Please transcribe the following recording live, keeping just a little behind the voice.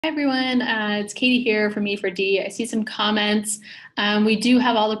Hi everyone, it's Katie here from E4D. I see some comments. We do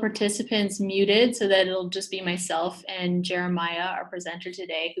have all the participants muted so that it'll just be myself and Jeremiah, our presenter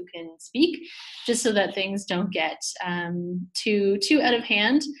today, who can speak, just so that things don't get too out of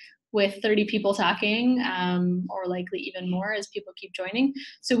hand with 30 people talking, or likely even more as people keep joining.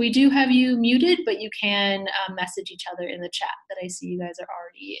 So we do have you muted, but you can message each other in the chat that I see you guys are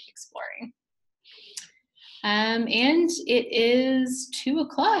already exploring. And it is 2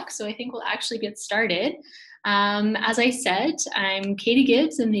 o'clock, so I think we'll actually get started. As I said, I'm Katie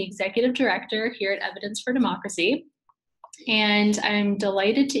Gibbs. I'm the Executive Director here at Evidence for Democracy. And I'm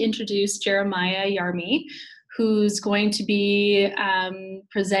delighted to introduce Jeremiah Yarmie, who's going to be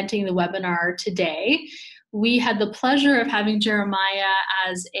presenting the webinar today. We had the pleasure of having Jeremiah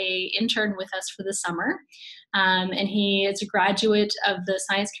as an intern with us for the summer. And he is a graduate of the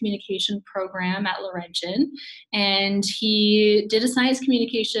Science Communication program at Laurentian. And he did a Science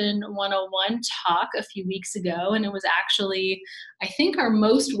Communication 101 talk a few weeks ago, and it was actually, I think, our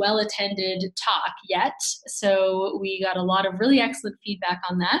most well-attended talk yet. So we got a lot of really excellent feedback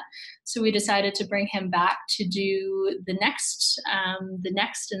on that. So we decided to bring him back to do the next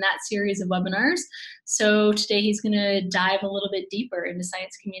in that series of webinars. So today he's going to dive a little bit deeper into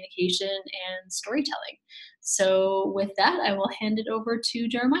science communication and storytelling. So with that, I will hand it over to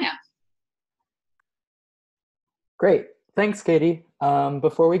Jeremiah. Great. Thanks, Katie.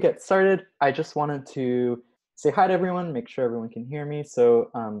 Before we get started, I just wanted to say hi to everyone, make sure everyone can hear me. So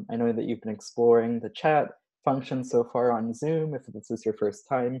I know that you've been exploring the chat function so far on Zoom. If this is your first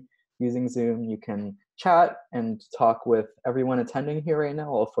time using Zoom, you can chat and talk with everyone attending here right now,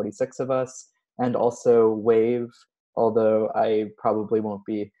 all 46 of us, and also wave, although I probably won't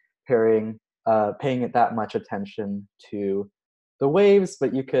be paying it that much attention to the waves,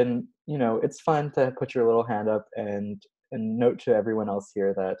 but you can, it's fun to put your little hand up and note to everyone else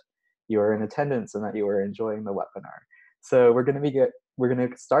here that you are in attendance and that you are enjoying the webinar. So we're going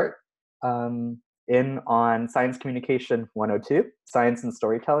to start in on Science Communication 102, Science and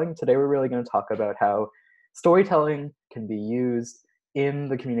Storytelling. Today we're really going to talk about how storytelling can be used in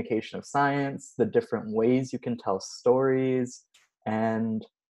the communication of science, the different ways you can tell stories, and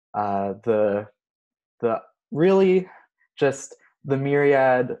the really just the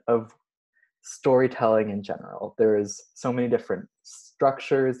myriad of storytelling in general. There's so many different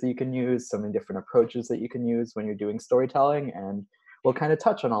structures that you can use, so many different approaches that you can use when you're doing storytelling, and we'll kind of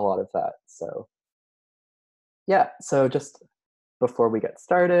touch on a lot of that. So yeah, so just before we get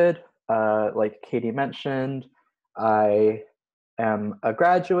started, like Katie mentioned, I am a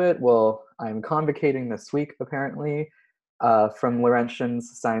graduate. Well, I'm convocating this week, apparently, from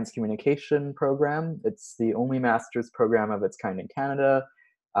Laurentian's Science Communication program. It's the only master's program of its kind in Canada.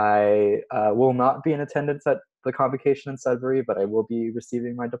 I will not be in attendance at the convocation in Sudbury, but I will be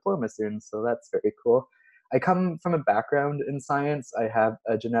receiving my diploma soon, so that's very cool. I come from a background in science. I have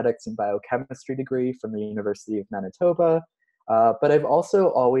a genetics and biochemistry degree from the University of Manitoba, but I've also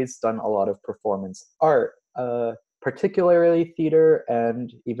always done a lot of performance art, particularly theater,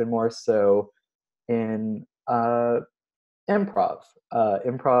 and even more so in improv.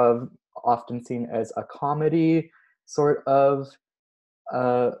 Improv, often seen as a comedy sort of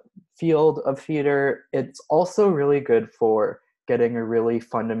field of theater. It's also really good for getting a really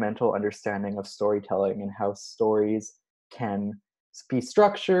fundamental understanding of storytelling and how stories can be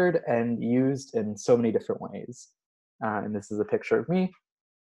structured and used in so many different ways. And this is a picture of me.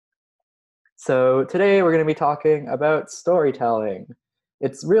 So today we're going to be talking about storytelling.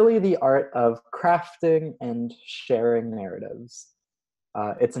 It's really the art of crafting and sharing narratives.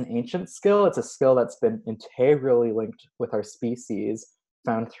 It's an ancient skill. It's a skill that's been integrally linked with our species,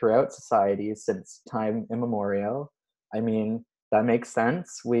 found throughout society since time immemorial. I mean, that makes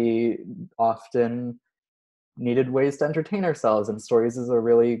sense. We often needed ways to entertain ourselves, and stories is a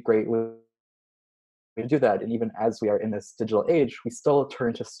really great way to do that. And even as we are in this digital age, we still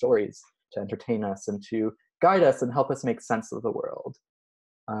turn to stories to entertain us and to guide us and help us make sense of the world.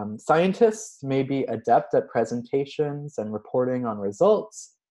 Scientists may be adept at presentations and reporting on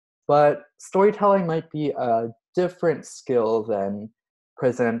results, but storytelling might be a different skill than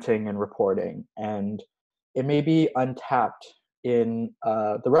presenting and reporting, and it may be untapped in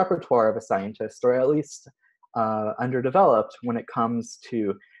the repertoire of a scientist, or at least underdeveloped when it comes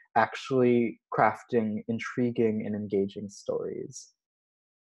to actually crafting intriguing and engaging stories.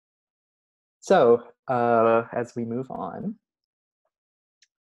 So as we move on,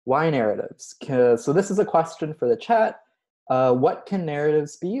 why narratives? So this is a question for the chat. What can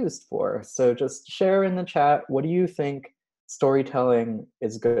narratives be used for? So just share in the chat, what do you think storytelling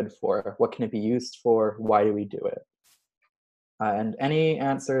is good for? What can it be used for? Why do we do it? And any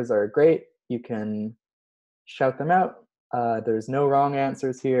answers are great. You can shout them out. There's no wrong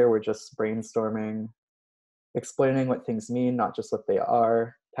answers here. We're just brainstorming, explaining what things mean, not just what they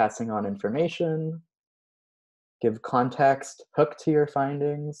are, passing on information, give context, hook to your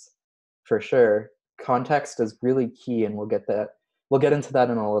findings, for sure. Context is really key, and we'll get into that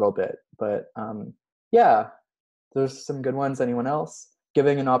in a little bit. But yeah, there's some good ones. Anyone else?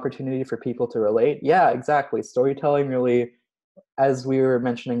 Giving an opportunity for people to relate. Yeah, exactly. Storytelling really, as we were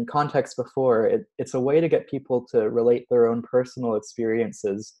mentioning context before, it's a way to get people to relate their own personal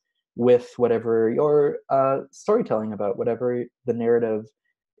experiences with whatever you're storytelling about, whatever the narrative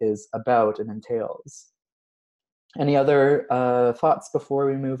is about and entails. Any other thoughts before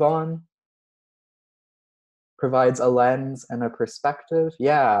we move on? Provides a lens and a perspective.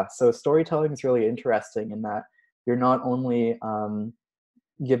 Yeah, so storytelling is really interesting in that you're not only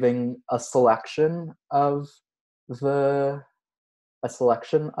giving a selection of the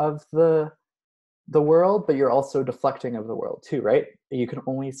world, but you're also deflecting of the world too, right? You can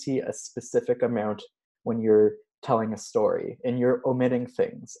only see a specific amount when you're telling a story, and you're omitting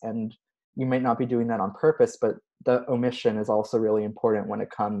things, and you might not be doing that on purpose, but the omission is also really important when it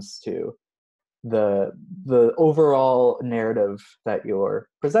comes to the overall narrative that you're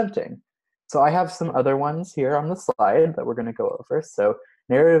presenting. So I have some other ones here on the slide that we're going to go over. So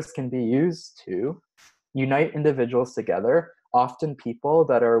narratives can be used to unite individuals together, often people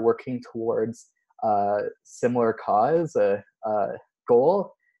that are working towards a similar cause, a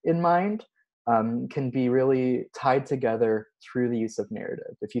goal in mind, can be really tied together through the use of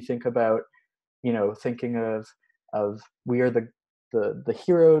narrative. If you think about, thinking of we are the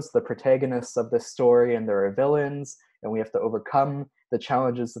heroes, the protagonists of this story, and there are villains, and we have to overcome the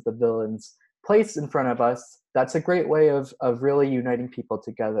challenges that the villains place in front of us. That's a great way of really uniting people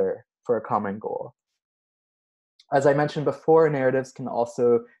together for a common goal. As I mentioned before, narratives can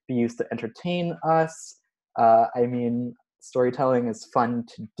also be used to entertain us. Storytelling is fun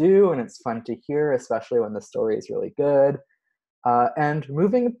to do, and it's fun to hear, especially when the story is really good. And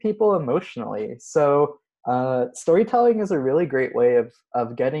moving people emotionally. So storytelling is a really great way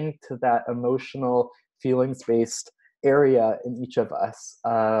of getting to that emotional, feelings-based area in each of us.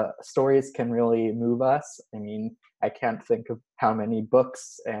 Stories can really move us. I can't think of how many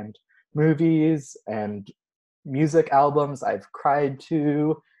books and movies and music albums I've cried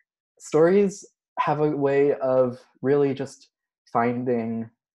to. Stories have a way of really just finding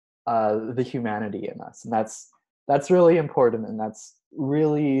the humanity in us, and that's really important, and that's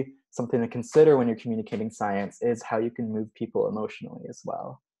really something to consider when you're communicating science, is how you can move people emotionally as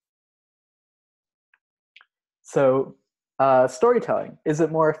well. So storytelling, is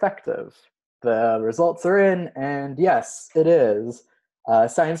it more effective? The results are in, and yes, it is.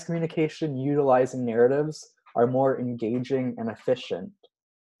 Science communication utilizing narratives are more engaging and efficient.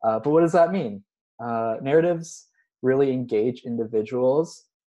 But what does that mean? Narratives really engage individuals,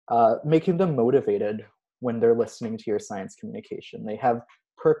 making them motivated when they're listening to your science communication. They have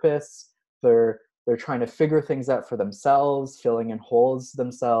purpose. They're trying to figure things out for themselves, filling in holes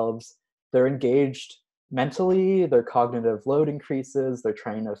themselves. They're engaged mentally. Their cognitive load increases. They're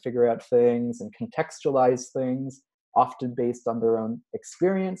trying to figure out things and contextualize things, often based on their own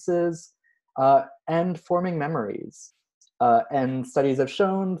experiences, and forming memories. And studies have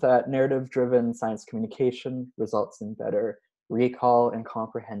shown that narrative-driven science communication results in better recall and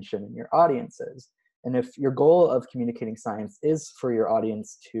comprehension in your audiences. And if your goal of communicating science is for your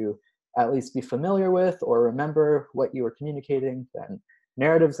audience to at least be familiar with or remember what you were communicating, then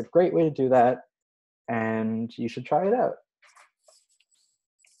narrative's a great way to do that, and you should try it out.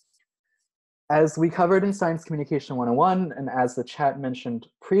 As we covered in Science Communication 101, and as the chat mentioned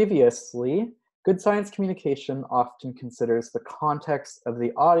previously, good science communication often considers the context of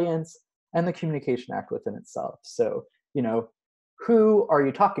the audience and the communication act within itself. So, who are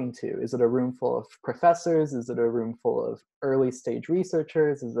you talking to? Is it a room full of professors? Is it a room full of early stage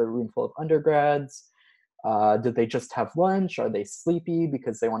researchers? Is it a room full of undergrads? Did they just have lunch? Are they sleepy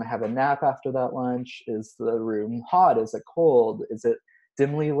because they want to have a nap after that lunch? Is the room hot? Is it cold? Is it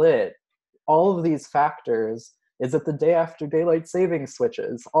dimly lit? All of these factors. Is it the day after daylight saving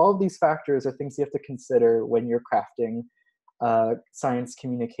switches? All of these factors are things you have to consider when you're crafting a science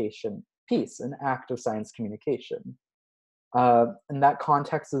communication piece, an act of science communication. And that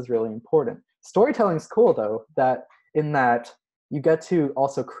context is really important. Storytelling is cool, though, in that you get to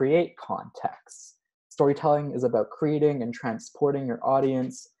also create context. Storytelling is about creating and transporting your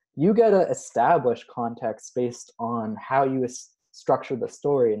audience. You get to establish context based on how you structure the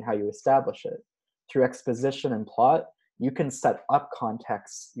story and how you establish it. Through exposition and plot, you can set up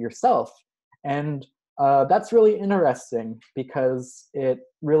context yourself. And That's really interesting because it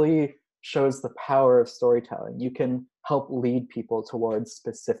really shows the power of storytelling. You can help lead people towards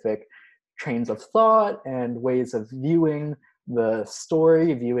specific trains of thought and ways of viewing the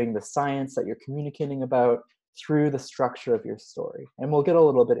story, viewing the science that you're communicating about through the structure of your story. And we'll get a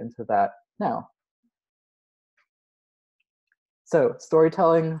little bit into that now. So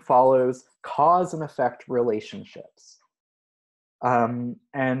storytelling follows cause and effect relationships.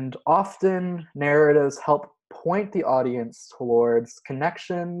 And often narratives help point the audience towards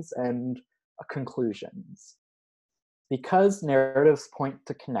connections and conclusions. Because narratives point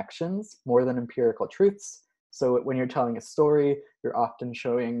to connections more than empirical truths, so when you're telling a story, you're often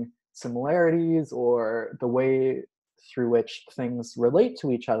showing similarities or the way through which things relate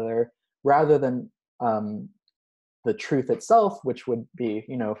to each other, rather than the truth itself, which would be,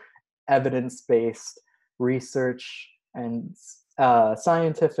 evidence-based research and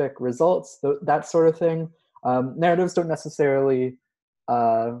scientific results, that sort of thing. Narratives don't necessarily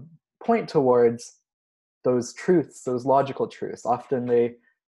point towards those truths, those logical truths. Often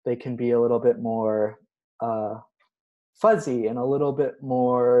they can be a little bit more fuzzy and a little bit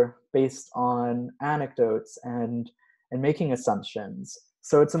more based on anecdotes and making assumptions.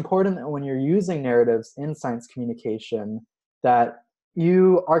 So it's important that when you're using narratives in science communication that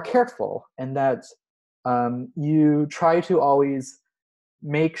you are careful and that you try to always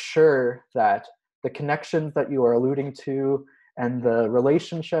make sure that the connections that you are alluding to and the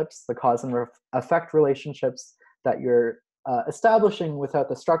relationships, the cause and effect relationships that you're establishing without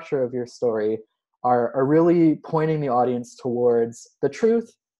the structure of your story are really pointing the audience towards the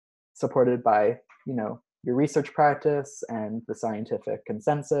truth, supported by, your research practice and the scientific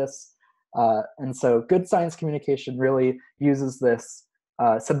consensus. And so good science communication really uses this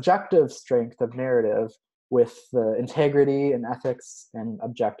subjective strength of narrative with the integrity and ethics and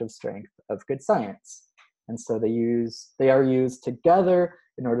objective strength of good science. And so they are used together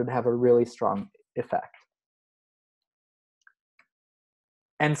in order to have a really strong effect.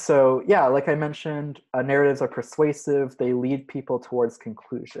 And so, yeah, like I mentioned, narratives are persuasive. They lead people towards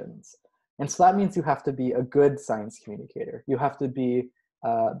conclusions. And so that means you have to be a good science communicator. You have to be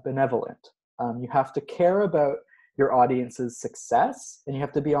benevolent. You have to care about your audience's success, and you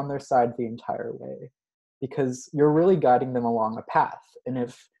have to be on their side the entire way, because you're really guiding them along a path. And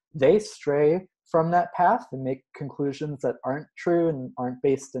if they stray from that path and make conclusions that aren't true and aren't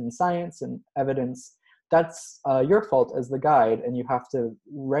based in science and evidence, that's your fault as the guide, and you have to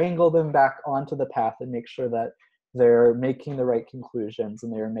wrangle them back onto the path and make sure that they're making the right conclusions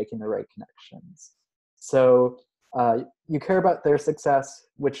and they're making the right connections. So you care about their success,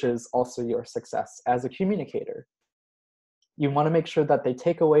 which is also your success as a communicator. You want to make sure that they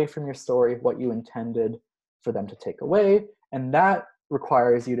take away from your story what you intended for them to take away, and that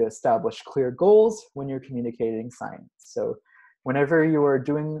requires you to establish clear goals when you're communicating science. So whenever you are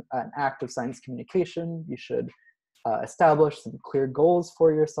doing an act of science communication, you should establish some clear goals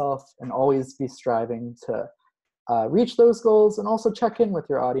for yourself and always be striving to reach those goals, and also check in with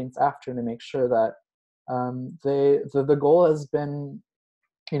your audience after to make sure that the goal has been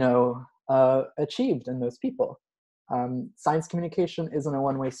achieved in those people. Science communication isn't a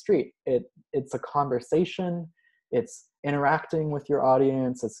one-way street. It's a conversation. It's interacting with your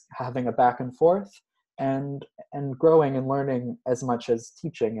audience. It's having a back and forth, and growing and learning as much as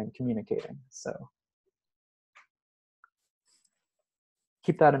teaching and communicating. So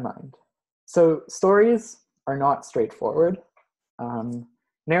keep that in mind. So stories are not straightforward.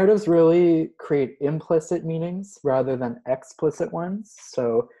 Narratives really create implicit meanings rather than explicit ones.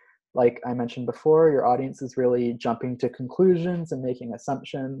 So like I mentioned before, your audience is really jumping to conclusions and making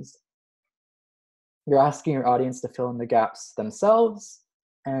assumptions. You're asking your audience to fill in the gaps themselves,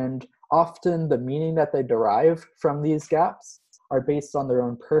 and often the meaning that they derive from these gaps are based on their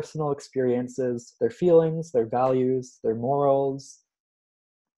own personal experiences, their feelings, their values, their morals,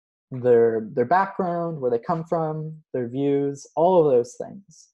 their background, where they come from, their views, all of those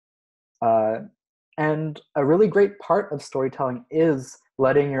things. And a really great part of storytelling is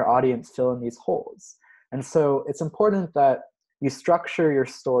letting your audience fill in these holes. And so it's important that you structure your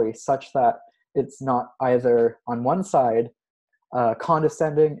story such that it's not either on one side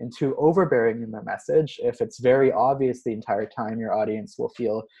condescending and too overbearing in the message. If it's very obvious the entire time, your audience will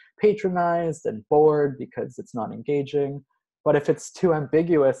feel patronized and bored because it's not engaging. But if it's too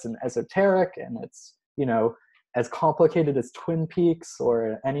ambiguous and esoteric, and it's, as complicated as Twin Peaks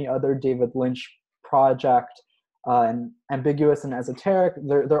or any other David Lynch project, and ambiguous and esoteric,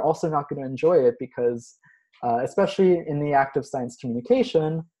 they're also not going to enjoy it, because especially in the act of science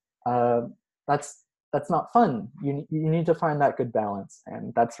communication, that's not fun. You need to find that good balance,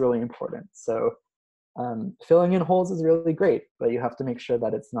 and that's really important. So Filling in holes is really great, but you have to make sure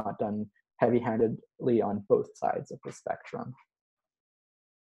that it's not done heavy-handedly on both sides of the spectrum.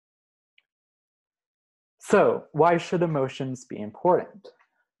 So why should emotions be important?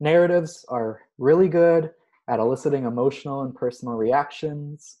 Narratives are really good at eliciting emotional and personal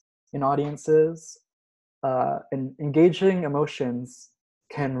reactions in audiences. And engaging emotions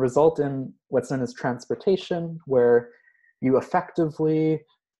can result in what's known as transportation, where you effectively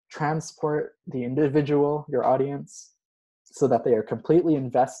transport the individual, your audience, so that they are completely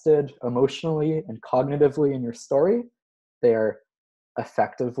invested emotionally and cognitively in your story. They are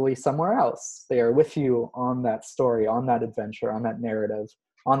effectively somewhere else. They are with you on that story, on that adventure, on that narrative,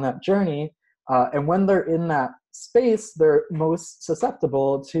 on that journey. And when they're in that space, they're most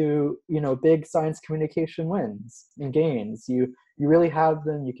susceptible to, big science communication wins and gains. You really have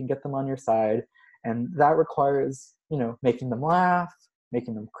them, you can get them on your side. And that requires, making them laugh,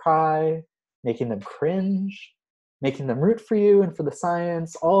 making them cry, making them cringe, making them root for you and for the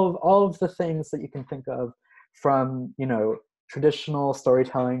science, all of the things that you can think of from, traditional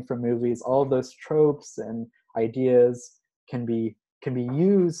storytelling from movies. All of those tropes and ideas can be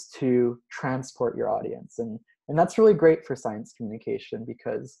used to transport your audience, and that's really great for science communication,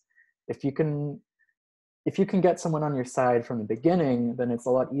 because if you can get someone on your side from the beginning, then it's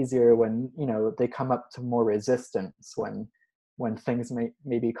a lot easier when they come up to more resistance, when things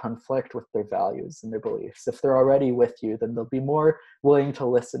maybe conflict with their values and their beliefs. If they're already with you, then they'll be more willing to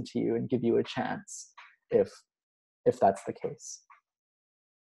listen to you and give you a chance if that's the case.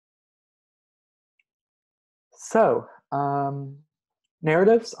 So,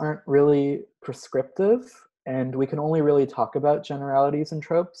 narratives aren't really prescriptive, and we can only really talk about generalities and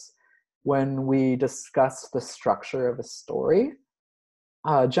tropes when we discuss the structure of a story.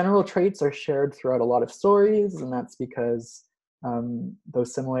 General traits are shared throughout a lot of stories, and that's because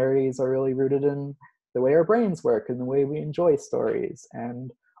those similarities are really rooted in the way our brains work and the way we enjoy stories and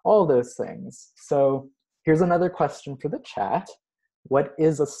all those things. So here's another question for the chat. What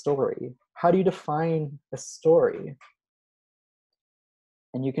is a story? How do you define a story?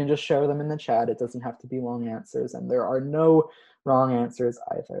 And you can just share them in the chat. It doesn't have to be long answers, and there are no wrong answers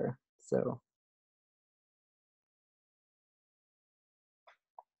either. So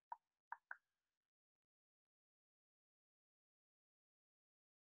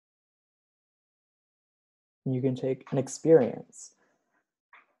you can take an experience.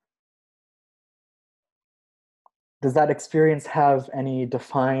 Does that experience have any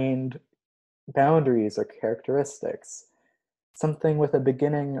defined boundaries or characteristics? Something with a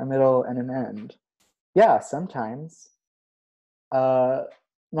beginning, a middle, and an end. Yeah, sometimes.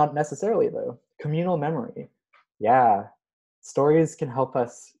 Not necessarily, though. Communal memory. Yeah, stories can help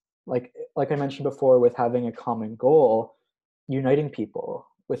us, like I mentioned before, with having a common goal, uniting people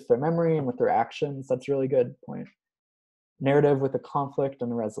with their memory and with their actions. That's a really good point. Narrative with a conflict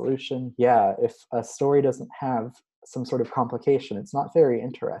and a resolution. Yeah, if a story doesn't have some sort of complication, it's not very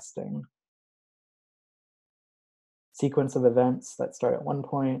interesting. Sequence of events that start at one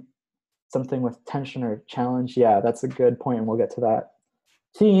point, something with tension or challenge. Yeah, that's a good point, and we'll get to that.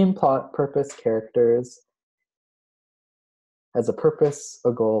 Theme, plot, purpose, characters. Has a purpose,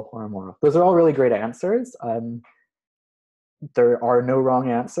 a goal, or a moral. Those are all really great answers. There are no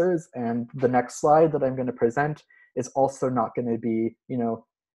wrong answers, and the next slide that I'm going to present is also not going to be,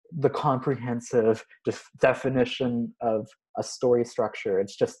 the comprehensive definition of a story structure.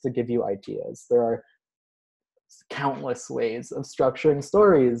 It's just to give you ideas. There are countless ways of structuring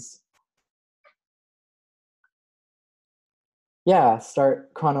stories. Yeah,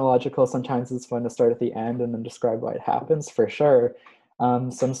 start chronological. Sometimes it's fun to start at the end and then describe why it happens, for sure.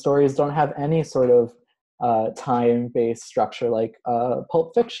 Some stories don't have any sort of time-based structure, like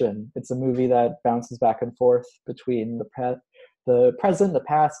Pulp Fiction. It's a movie that bounces back and forth between the present, the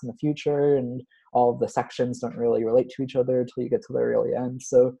past, and the future, and all of the sections don't really relate to each other until you get to the really end.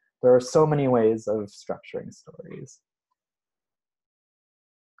 So there are so many ways of structuring stories.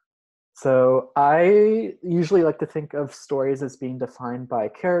 So I usually like to think of stories as being defined by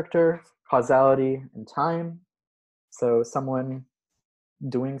character, causality, and time. So someone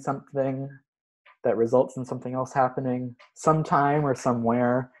doing something that results in something else happening sometime or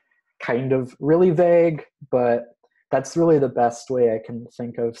somewhere, kind of really vague, but that's really the best way I can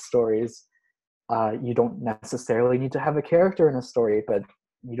think of stories. You don't necessarily need to have a character in a story, but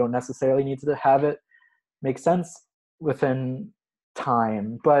you don't necessarily need to have it make sense within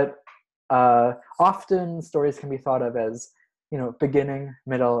time. But often stories can be thought of as, beginning,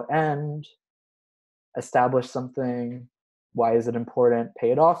 middle, end, establish something, why is it important,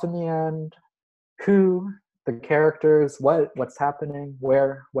 pay it off in the end, who, the characters, what's happening,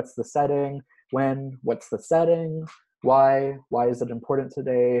 where, what's the setting, when, what's the setting, why is it important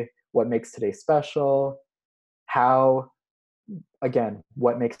today, what makes today special, how, again,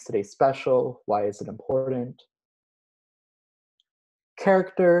 what makes today special, why is it important,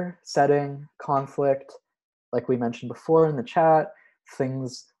 character, setting, conflict. Like we mentioned before in the chat,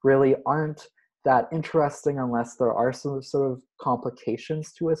 things really aren't that interesting unless there are some sort of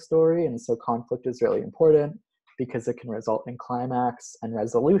complications to a story, and so conflict is really important because it can result in climax and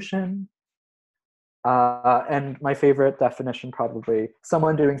resolution. And my favorite definition, probably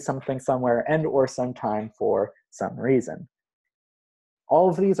someone doing something somewhere and or sometime for some reason. All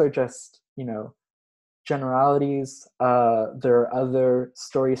of these are just, generalities. There are other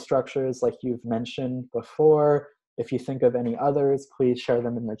story structures like you've mentioned before. If you think of any others, please share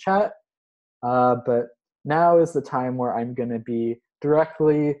them in the chat. But now is the time where I'm going to be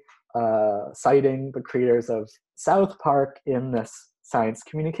directly citing the creators of South Park in this science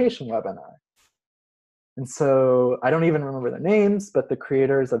communication webinar. And so I don't even remember the names, but the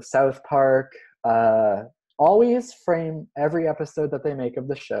creators of South Park always frame every episode that they make of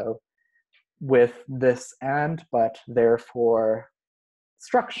the show with this and, but, therefore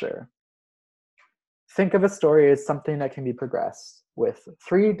structure. Think of a story as something that can be progressed with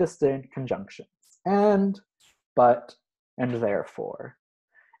 3 distinct conjunctions: and, but, and therefore.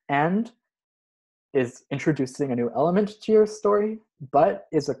 And is introducing a new element to your story, but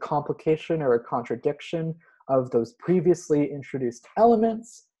is a complication or a contradiction of those previously introduced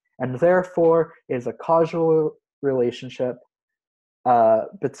elements, and therefore is a causal relationship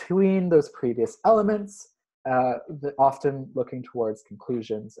between those previous elements, often looking towards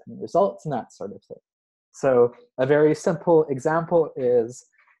conclusions and results and that sort of thing. So a very simple example is,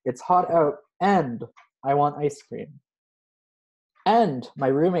 it's hot out and I want ice cream. And my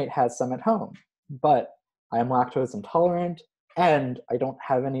roommate has some at home, but I am lactose intolerant and I don't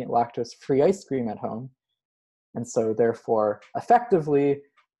have any lactose-free ice cream at home. And so therefore, effectively,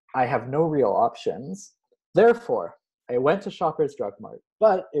 I have no real options. Therefore, I went to Shoppers Drug Mart,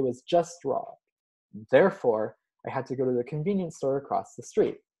 but it was just raw. Therefore, I had to go to the convenience store across the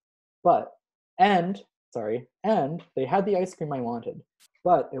street. And they had the ice cream I wanted,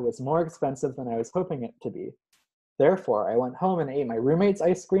 but it was more expensive than I was hoping it to be. Therefore, I went home and ate my roommate's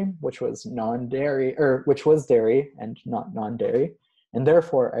ice cream, which was non-dairy, or which was dairy and not non-dairy, and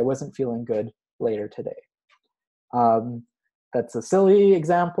therefore I wasn't feeling good later today. That's a silly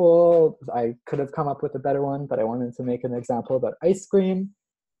example. I could have come up with a better one, but I wanted to make an example about ice cream.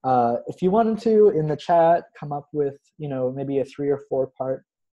 If you wanted to, in the chat, come up with, maybe a 3 or 4 part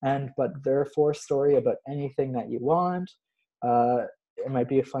and but therefore story about anything that you want. It might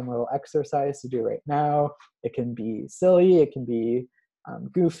be a fun little exercise to do right now. It can be silly, it can be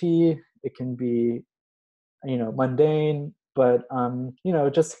goofy, it can be, mundane, but,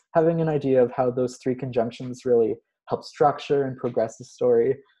 just having an idea of how those 3 conjunctions really help structure and progress the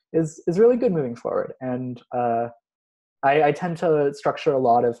story is really good moving forward. And I tend to structure a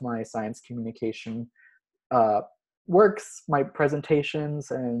lot of my science communication works, my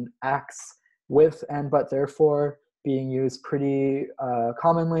presentations and acts with and but therefore being used pretty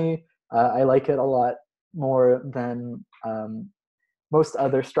commonly. I like it a lot more than most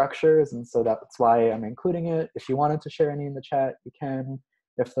other structures, and so that's why I'm including it. If you wanted to share any in the chat, you can.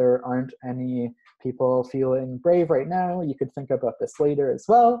 If there aren't any people feeling brave right now, you could think about this later as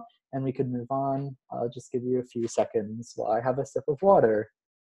well, and we could move on. I'll just give you a few seconds while I have a sip of water.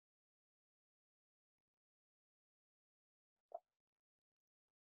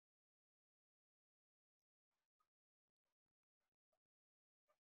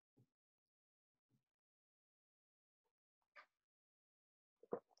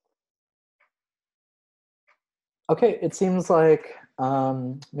 Okay, it seems like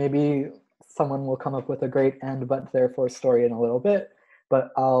maybe someone will come up with a great and but therefore story in a little bit,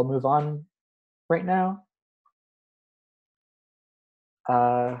 but I'll move on right now.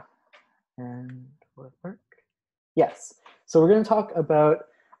 And will it work? Yes. So we're going to talk about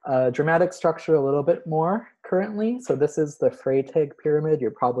dramatic structure a little bit more currently. So this is the Freytag pyramid.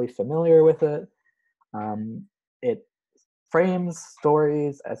 You're probably familiar with it. It frames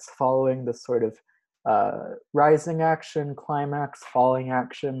stories as following this sort of rising action, climax, falling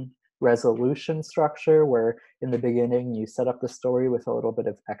action, resolution structure, where in the beginning you set up the story with a little bit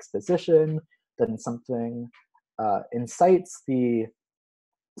of exposition, then something incites the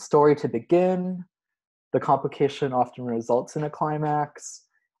story to begin. The complication often results in a climax.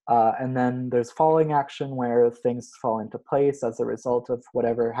 And then there's falling action where things fall into place as a result of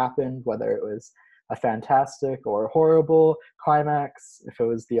whatever happened, whether it was a fantastic or horrible climax, if it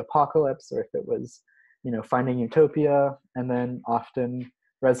was the apocalypse, or if it was, finding utopia. And then often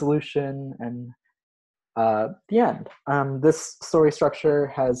resolution, and the end. This story structure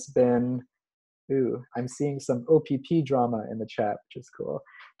has been, ooh, I'm seeing some OPP drama in the chat, which is cool.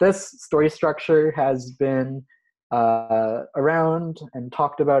 This story structure has been around and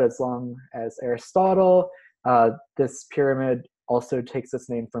talked about as long as Aristotle. This pyramid also takes its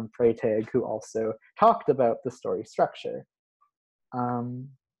name from Freytag, who also talked about the story structure.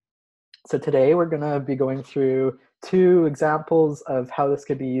 So today we're going to be going through two examples of how this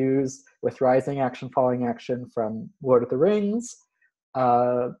could be used with rising action, falling action from Lord of the Rings.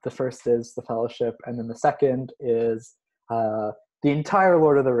 The first is the Fellowship, and then the second is the entire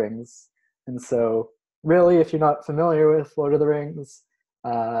Lord of the Rings. And so really, if you're not familiar with Lord of the Rings,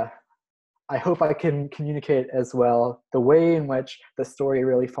 I hope I can communicate as well the way in which the story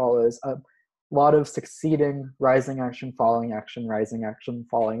really follows a lot of succeeding rising action, falling action, rising action,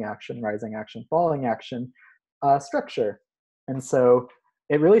 falling action, rising action, falling action structure. And so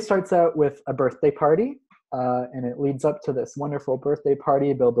it really starts out with a birthday party, and it leads up to this wonderful birthday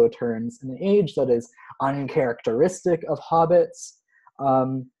party. Bilbo turns an age that is uncharacteristic of hobbits.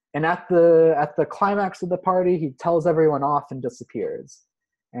 And at the climax of the party, he tells everyone off and disappears.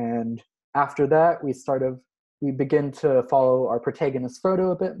 And after that, we begin to follow our protagonist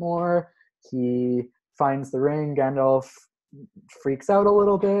Frodo a bit more. He finds the ring, Gandalf freaks out a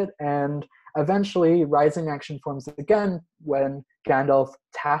little bit, and eventually rising action forms again when Gandalf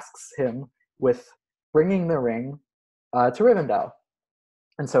tasks him with bringing the ring to Rivendell.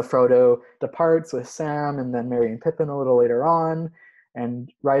 And so Frodo departs with Sam and then Merry and Pippin a little later on,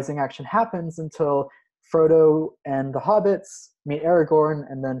 and rising action happens until Frodo and the hobbits meet Aragorn,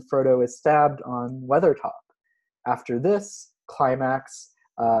 and then Frodo is stabbed on Weathertop. After this climax,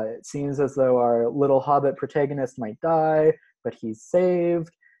 it seems as though our little hobbit protagonist might die, but he's saved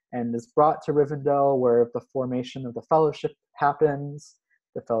and is brought to Rivendell, where the formation of the Fellowship happens,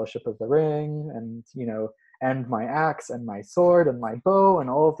 the Fellowship of the Ring, and my axe and my sword and my bow and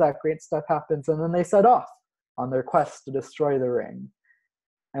all of that great stuff happens, and then they set off on their quest to destroy the ring.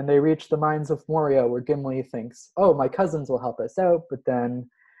 And they reach the mines of Moria, where Gimli thinks, oh, my cousins will help us out, but then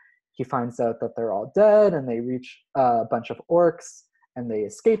he finds out that they're all dead, and they reach a bunch of orcs, and they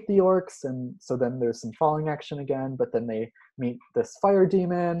escape the orcs, and so then there's some falling action again, but then they meet this fire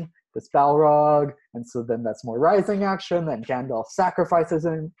demon, this Balrog, and so then that's more rising action, then Gandalf sacrifices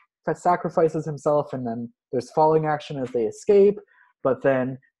himself, and then there's falling action as they escape, but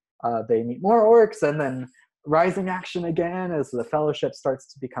then they meet more orcs, and then rising action again as the Fellowship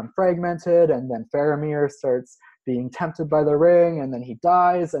starts to become fragmented, and then Faramir starts being tempted by the ring, and then he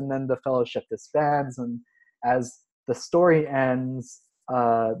dies, and then the Fellowship disbands, and as the story ends,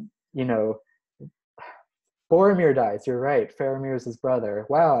 Boromir dies, you're right, Faramir is his brother.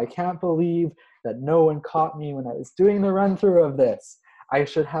 Wow, I can't believe that no one caught me when I was doing the run-through of this. I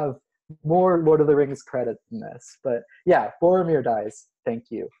should have more Lord of the Rings credit than this. But yeah, Boromir dies, thank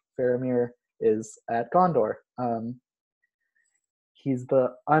you. Faramir is at Gondor. He's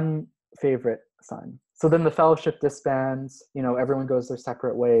the unfavorite son. So then the Fellowship disbands, everyone goes their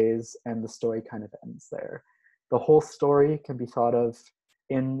separate ways, and the story kind of ends there. The whole story can be thought of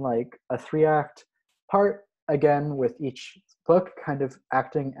in like a 3-act part, again, with each book kind of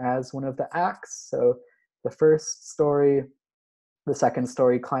acting as one of the acts. So the first story, the second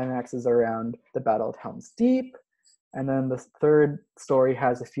story climaxes around the Battle of Helm's Deep, and then the third story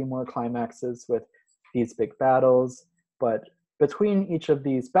has a few more climaxes with these big battles. But between each of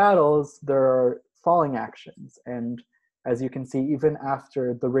these battles, there are falling actions. And as you can see, even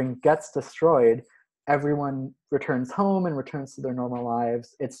after the ring gets destroyed, everyone returns home and returns to their normal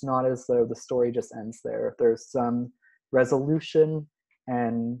lives. It's not as though the story just ends there. There's some resolution,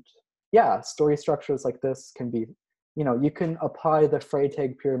 and yeah, story structures like this can be, you can apply the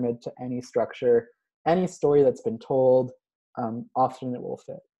Freytag pyramid to any structure, any story that's been told, often it will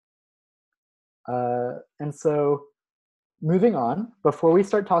fit. And so moving on, before we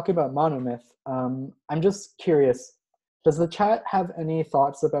start talking about monomyth, I'm just curious, does the chat have any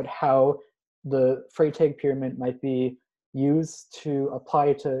thoughts about how the Freytag pyramid might be used to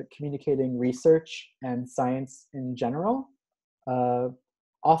apply to communicating research and science in general?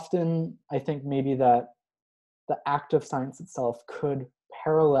 Often, I think maybe that the act of science itself could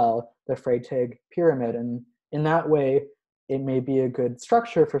parallel the Freytag pyramid, and in that way, it may be a good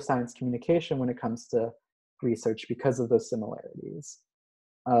structure for science communication when it comes to research because of those similarities.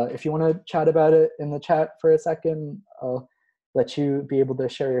 If you want to chat about it in the chat for a second, I'll let you be able to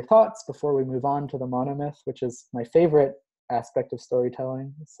share your thoughts before we move on to the monomyth, which is my favorite aspect of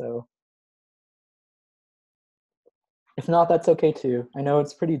storytelling. So if not, that's okay too. I know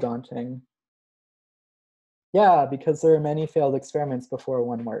it's pretty daunting. Yeah, because there are many failed experiments before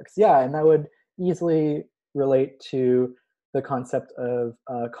one works. Yeah, and that would easily relate to the concept of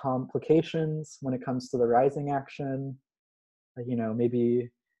complications when it comes to the rising action.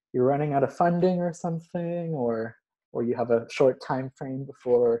 Maybe you're running out of funding or something, or you have a short time frame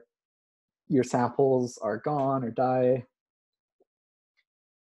before your samples are gone or die.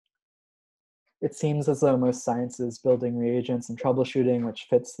 It seems as though most sciences building reagents and troubleshooting, which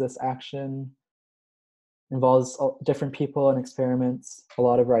fits this action, involves different people and experiments, a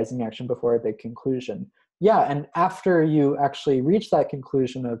lot of rising action before a big conclusion. Yeah, and after you actually reach that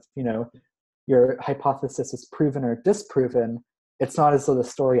conclusion of, your hypothesis is proven or disproven, it's not as though the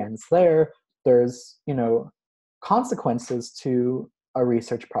story ends there. There's, consequences to a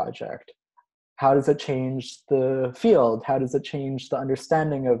research project. How does it change the field? How does it change the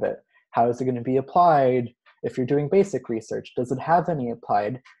understanding of it? How is it going to be applied? If you're doing basic research, does it have any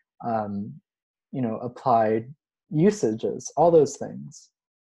um, applied usages? All those things.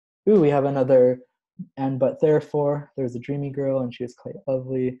 Ooh, we have another and but therefore. There's a dreamy girl and she is quite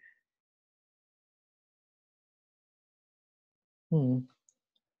lovely.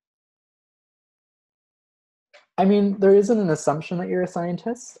 I mean, there isn't an assumption that you're a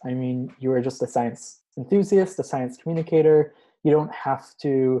scientist. I mean, you are just a science enthusiast, a science communicator. You don't have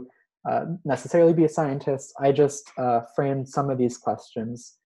to necessarily be a scientist. I just framed some of these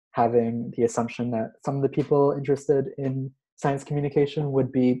questions having the assumption that some of the people interested in science communication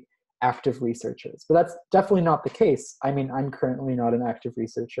would be active researchers. But that's definitely not the case. I mean, I'm currently not an active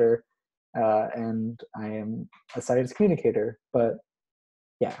researcher, and I am a science communicator, but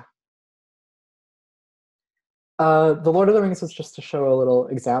yeah. The Lord of the Rings was just to show a little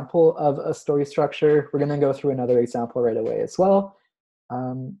example of a story structure. We're going to go through another example right away as well.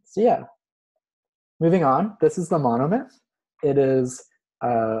 So yeah, moving on. This is the monomyth. It is,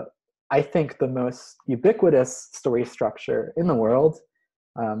 I think, the most ubiquitous story structure in the world.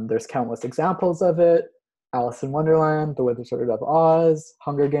 There's countless examples of it. Alice in Wonderland, The Wizard of Oz,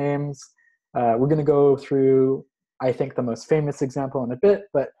 Hunger Games. We're going to go through, I think, the most famous example in a bit,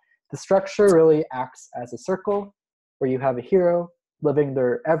 but the structure really acts as a circle where you have a hero living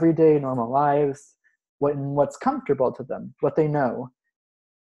their everyday normal lives, what's comfortable to them, what they know.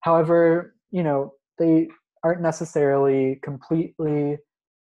 However, they aren't necessarily completely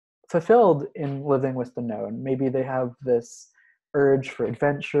fulfilled in living with the known. Maybe they have this urge for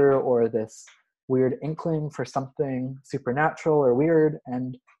adventure or this weird inkling for something supernatural or weird,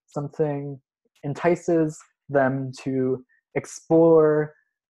 and something entices them to explore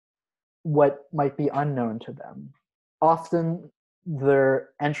what might be unknown to them. Often their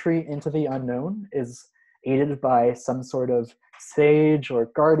entry into the unknown is aided by some sort of sage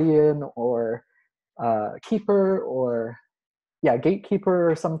or guardian or keeper or gatekeeper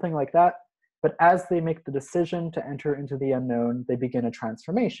or something like that. But as they make the decision to enter into the unknown, they begin a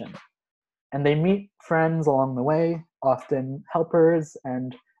transformation. And they meet friends along the way, often helpers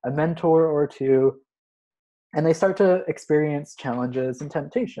and a mentor or two, and they start to experience challenges and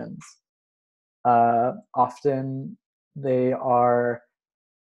temptations. Often they are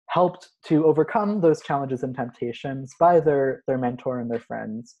helped to overcome those challenges and temptations by their mentor and their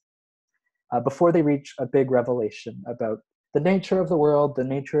friends before they reach a big revelation about the nature of the world, the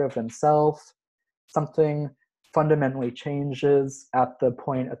nature of themselves. Something fundamentally changes at the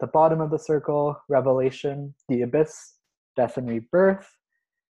point at the bottom of the circle, revelation, the abyss, death and rebirth.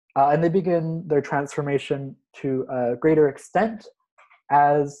 And they begin their transformation to a greater extent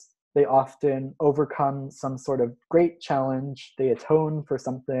as they often overcome some sort of great challenge. They atone for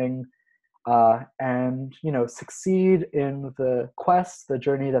something and succeed in the quest, the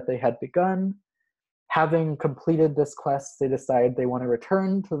journey that they had begun. Having completed this quest, they decide they want to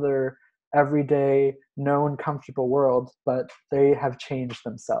return to their everyday, known, comfortable world, but they have changed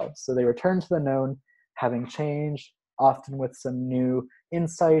themselves. So they return to the known, having changed, often with some new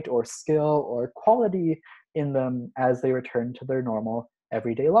insight or skill or quality in them as they return to their normal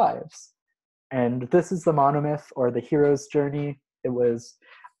everyday lives. And this is the monomyth, or the hero's journey. It was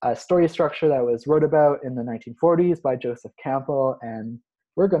a story structure that was wrote about in the 1940s by Joseph Campbell, and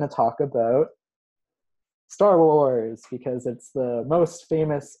we're going to talk about Star Wars because it's the most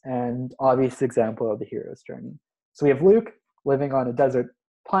famous and obvious example of the hero's journey. So we have Luke living on a desert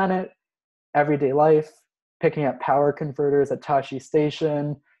planet, everyday life, picking up power converters at Tashi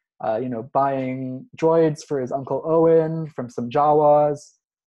Station, buying droids for his Uncle Owen from some Jawas,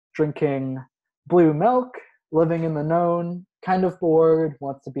 drinking blue milk, living in the known, kind of bored,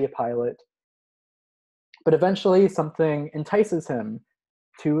 wants to be a pilot. But eventually something entices him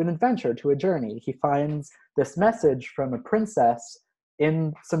to an adventure, to a journey. He finds this message from a princess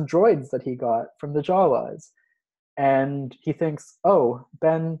in some droids that he got from the Jawas. And he thinks, oh,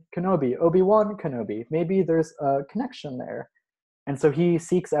 Ben Kenobi, Obi-Wan Kenobi, maybe there's a connection there. And so he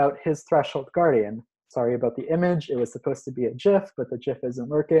seeks out his threshold guardian. Sorry about the image, it was supposed to be a GIF, but the GIF isn't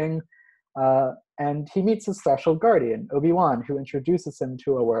working. And he meets his threshold guardian, Obi-Wan, who introduces him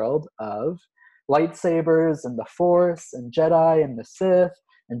to a world of lightsabers and the Force and Jedi and the Sith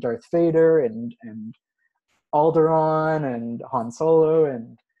and Darth Vader and Alderaan and Han Solo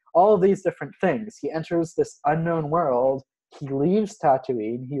and all of these different things. He enters this unknown world. He leaves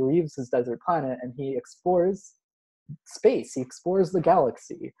Tatooine, he leaves his desert planet, and he explores space. He explores the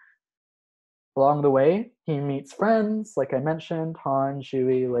galaxy. Along the way, he meets friends, like I mentioned, Han,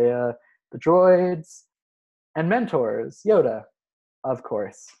 Chewie, Leia, the droids, and mentors, Yoda, of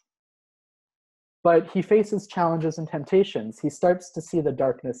course. But he faces challenges and temptations. He starts to see the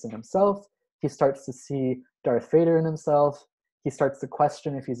darkness in himself. He starts to see Darth Vader in himself. He starts to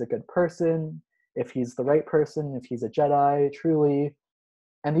question if he's a good person, if he's the right person, if he's a Jedi, truly.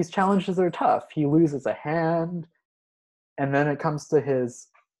 And these challenges are tough. He loses a hand, and then it comes to his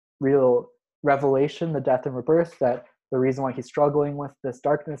real revelation, the death and rebirth, that the reason why he's struggling with this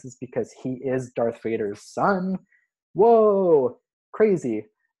darkness is because he is Darth Vader's son. Whoa, crazy.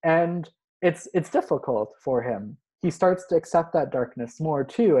 And it's difficult for him. He starts to accept that darkness more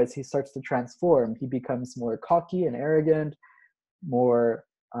too as he starts to transform. He becomes more cocky and arrogant, more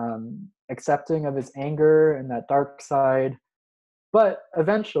accepting of his anger and that dark side. But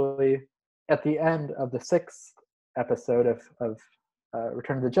eventually, at the end of the 6th episode of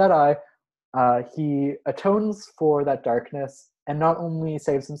Return of the Jedi, he atones for that darkness and not only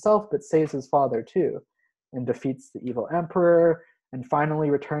saves himself, but saves his father too, and defeats the evil emperor, and finally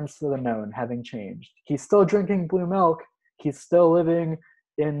returns to the known, having changed. He's still drinking blue milk, he's still living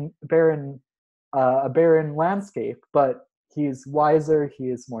in a barren landscape, but he's wiser, he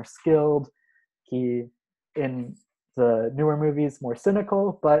is more skilled, he, in the newer movies, more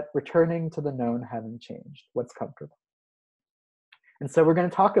cynical, but returning to the known, having changed, what's comfortable. And so we're going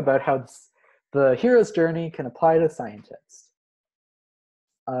to talk about how the hero's journey can apply to scientists.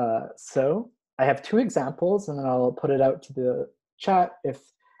 So I have 2 examples, and then I'll put it out to the chat if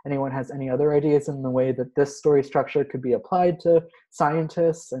anyone has any other ideas in the way that this story structure could be applied to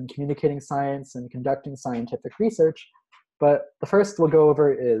scientists and communicating science and conducting scientific research. But the first we'll go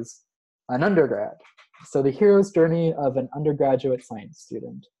over is an undergrad. So the hero's journey of an undergraduate science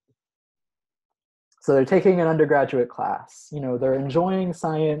student. So they're taking an undergraduate class. You know, they're enjoying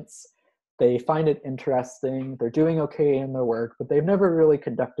science, they find it interesting, they're doing okay in their work, but they've never really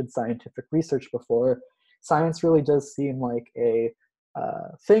conducted scientific research before. Science really does seem like a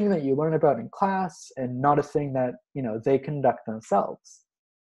thing that you learn about in class and not a thing that, you know, they conduct themselves.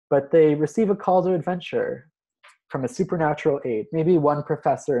 But they receive a call to adventure from a supernatural aid. Maybe one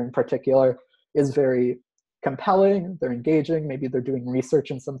professor in particular is very compelling, they're engaging, maybe they're doing research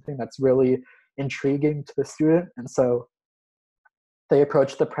in something that's really intriguing to the student, and so they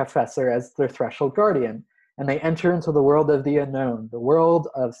approach the professor as their threshold guardian, and they enter into the world of the unknown, the world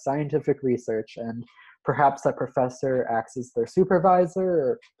of scientific research, and perhaps that professor acts as their supervisor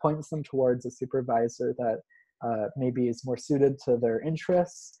or points them towards a supervisor that maybe is more suited to their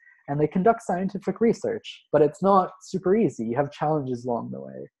interests, and they conduct scientific research. But it's not super easy. You have challenges along the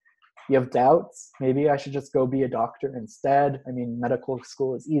way. You have doubts. Maybe I should just go be a doctor instead. I mean, medical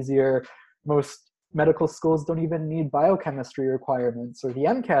school is easier. Most medical schools don't even need biochemistry requirements or the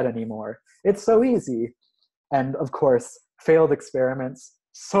MCAT anymore. It's so easy. And of course, failed experiments,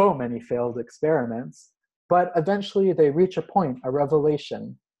 so many failed experiments. But eventually they reach a point, a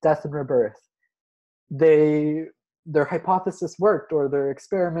revelation, death and rebirth. Their hypothesis worked, or their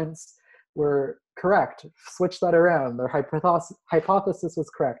experiments were correct. Switch that around. Their hypothesis was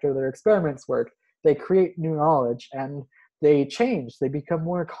correct, or their experiments worked. They create new knowledge, and they change. They become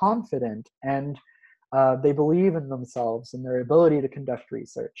more confident, and they believe in themselves and their ability to conduct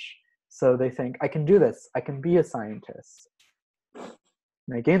research. So they think, I can do this. I can be a scientist. And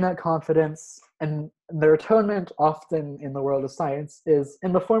they gain that confidence, and their atonement often in the world of science is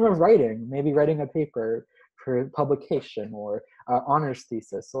in the form of writing, maybe writing a paper for publication, or an honors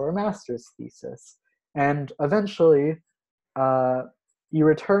thesis, or a master's thesis. And eventually, you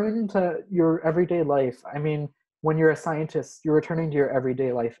return to your everyday life. I mean, when you're a scientist, you're returning to your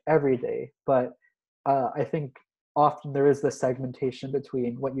everyday life every day. But I think often there is this segmentation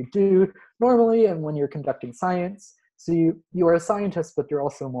between what you do normally and when you're conducting science. So you are a scientist, but you're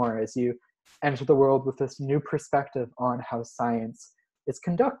also more as you enter the world with this new perspective on how science is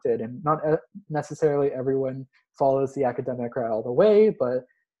conducted. And not necessarily everyone follows the academic route all the way, but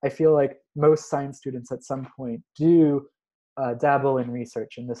I feel like most science students at some point do dabble in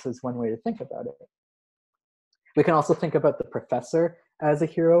research, and this is one way to think about it. We can also think about the professor as a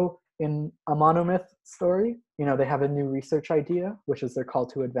hero in a monomyth story. You know, they have a new research idea, which is their call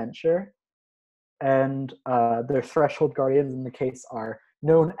to adventure. And their threshold guardians in the case are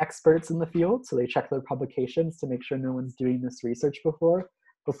known experts in the field. So they check their publications to make sure no one's doing this research before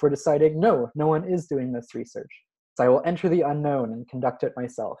deciding, no one is doing this research. So I will enter the unknown and conduct it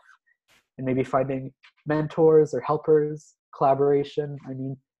myself. And maybe finding mentors or helpers, collaboration. I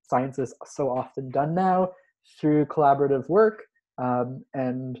mean, science is so often done now through collaborative work,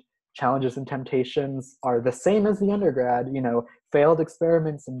 and challenges and temptations are the same as the undergrad, you know, failed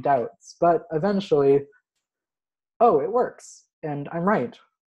experiments and doubts, but eventually, oh, it works, and I'm right.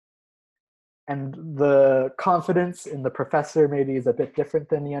 And the confidence in the professor maybe is a bit different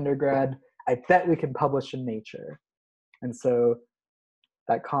than the undergrad. I bet we can publish in Nature. And so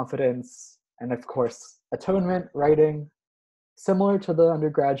that confidence, and of course, atonement, writing, similar to the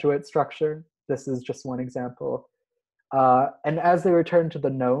undergraduate structure. This is just one example. And as they return to the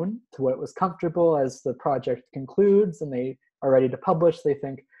known, to what was comfortable, as the project concludes and they are ready to publish, they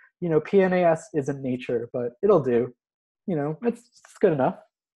think, you know, PNAS isn't Nature, but it'll do. You know, it's good enough.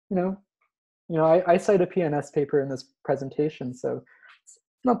 You know, I cite a PNS paper in this presentation, so it's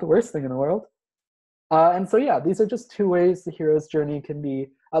not the worst thing in the world. And so, yeah, these are just two ways the hero's journey can be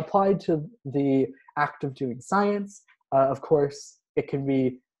applied to the act of doing science. Of course, it can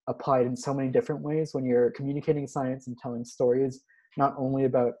be applied in so many different ways when you're communicating science and telling stories, not only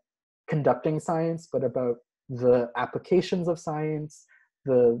about conducting science, but about the applications of science,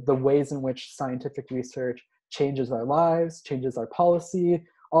 the ways in which scientific research changes our lives, changes our policy.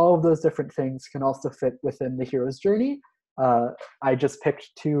 All of those different things can also fit within the hero's journey. I just picked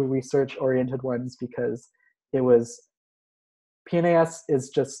two research-oriented ones because it was, PNAS is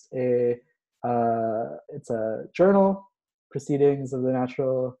just it's a journal, Proceedings of the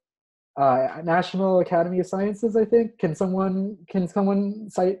National Academy of Sciences, I think. Can someone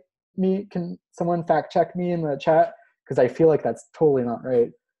cite me? Can someone fact check me in the chat? Because I feel like that's totally not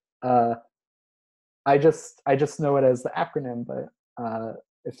right. I just know it as the acronym, but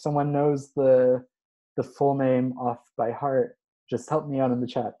if someone knows the full name off by heart, just help me out in the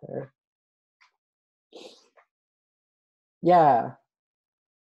chat there. Yeah,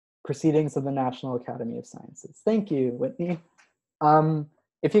 Proceedings of the National Academy of Sciences. Thank you, Whitney.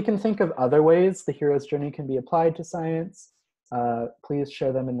 If you can think of other ways the hero's journey can be applied to science, please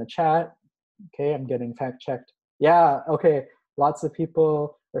share them in the chat. Okay, I'm getting fact checked. Yeah, okay, lots of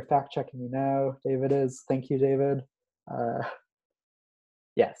people are fact checking me now. David is. Thank you, David.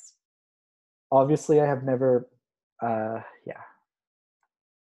 Yes. Obviously, I have never, yeah.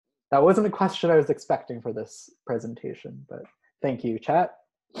 That wasn't a question I was expecting for this presentation, but thank you, chat.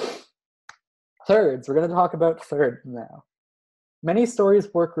 Thirds, we're going to talk about thirds now. Many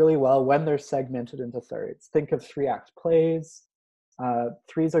stories work really well when they're segmented into thirds. Think of 3-act plays.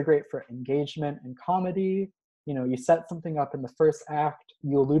 Threes are great for engagement and comedy. You know, you set something up in the first act,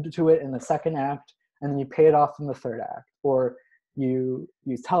 you allude to it in the second act, and then you pay it off in the third act. Or you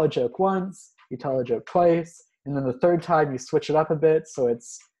tell a joke once, you tell a joke twice, and then the third time you switch it up a bit so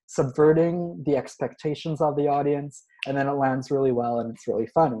it's subverting the expectations of the audience, and then it lands really well and it's really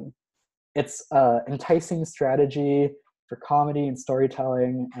funny. It's an enticing strategy for comedy and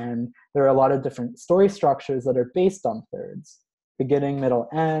storytelling, and there are a lot of different story structures that are based on thirds. Beginning, middle,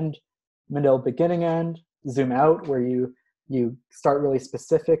 end, middle, beginning, end, zoom out, where you start really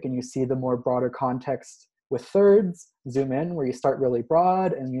specific and you see the more broader context with thirds, zoom in, where you start really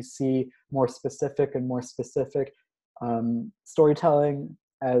broad and you see more specific and more specific storytelling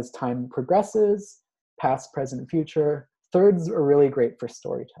as time progresses, past, present, future. Thirds are really great for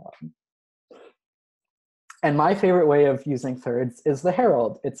storytelling. And my favorite way of using thirds is the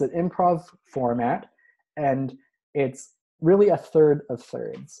Herald. It's an improv format, and it's really a third of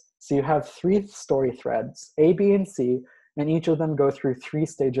thirds. So you have 3 story threads, A, B, and C, and each of them go through 3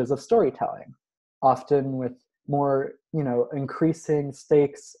 stages of storytelling, often with more, you know, increasing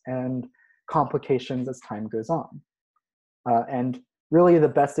stakes and complications as time goes on. And really the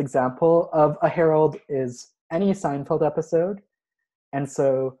best example of a Herald is any Seinfeld episode. And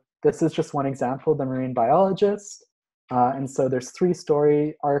so this is just one example, the marine biologist. And so there's 3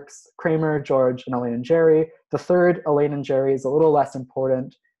 story arcs, Kramer, George, and Elaine and Jerry. The third, Elaine and Jerry, is a little less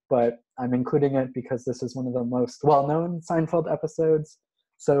important, but I'm including it because this is one of the most well-known Seinfeld episodes.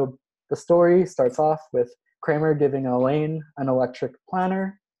 So the story starts off with Kramer giving Elaine an electric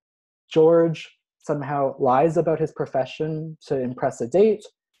planner. George somehow lies about his profession to impress a date.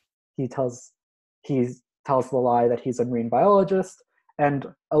 He tells the lie that he's a marine biologist. And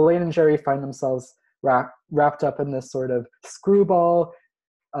Elaine and Jerry find themselves wrapped up in this sort of screwball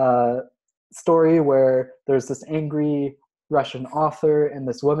story where there's this angry Russian author and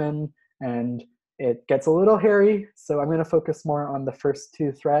this woman, and it gets a little hairy. So I'm going to focus more on the first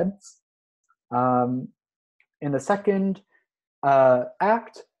two threads. In the second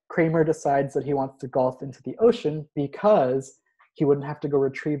act, Kramer decides that he wants to golf into the ocean because he wouldn't have to go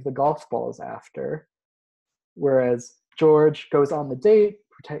retrieve the golf balls after. Whereas George goes on the date,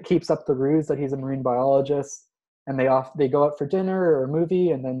 keeps up the ruse that he's a marine biologist, and they go out for dinner or a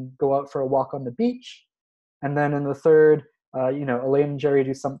movie and then go out for a walk on the beach. And then in the third, Elaine and Jerry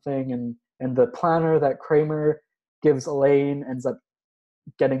do something, and the planner that Kramer gives Elaine ends up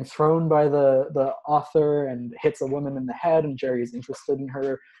getting thrown by the author and hits a woman in the head, and Jerry's interested in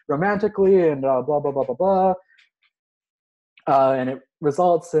her romantically, and blah, blah, blah, blah, blah. And it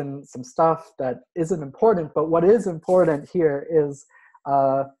results in some stuff that isn't important, but what is important here is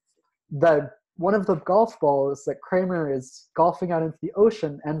that one of the golf balls that Kramer is golfing out into the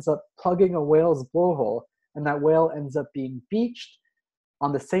ocean ends up plugging a whale's blowhole, and that whale ends up being beached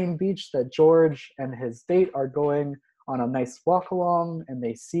on the same beach that George and his date are going on a nice walk along, and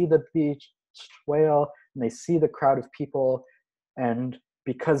they see the beached whale, and they see the crowd of people, and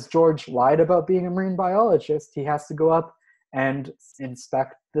because George lied about being a marine biologist, he has to go up and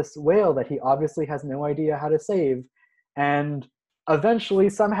inspect this whale that he obviously has no idea how to save, and eventually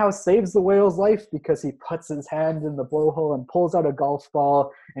somehow saves the whale's life because he puts his hand in the blowhole and pulls out a golf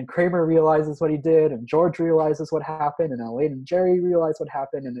ball, and Kramer realizes what he did, and George realizes what happened, and Elaine and Jerry realize what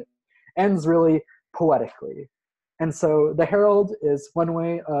happened, and it ends really poetically. And so the Herald is one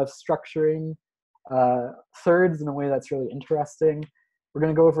way of structuring thirds in a way that's really interesting. We're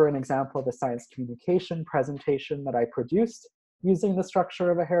going to go over an example of a science communication presentation that I produced using the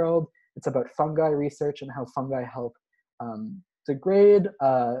structure of a Herald. It's about fungi research and how fungi help degrade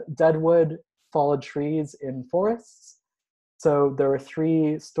deadwood fallen trees in forests. So there were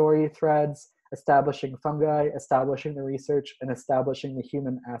 3 story threads: establishing fungi, establishing the research, and establishing the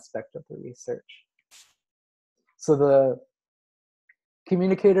human aspect of the research. So the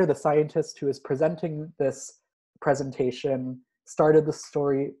communicator, the scientist who is presenting this presentation, started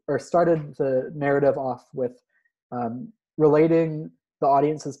the narrative off with relating the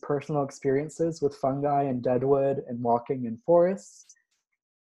audience's personal experiences with fungi and deadwood and walking in forests,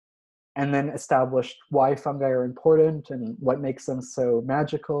 and then established why fungi are important and what makes them so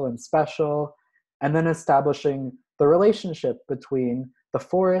magical and special, and then establishing the relationship between the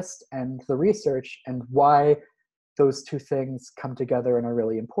forest and the research and why those two things come together and are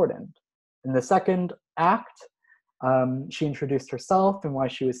really important. In the second act, she introduced herself and why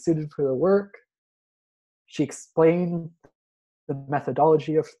she was suited for the work. She explained the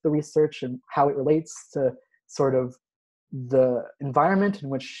methodology of the research and how it relates to sort of the environment in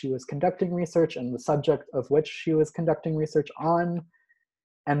which she was conducting research and the subject of which she was conducting research on,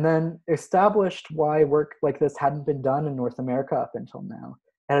 and then established why work like this hadn't been done in North America up until now.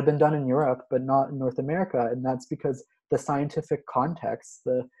 It had been done in Europe, but not in North America, and that's because the scientific context,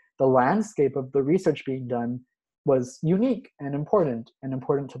 the landscape of the research being done was unique and important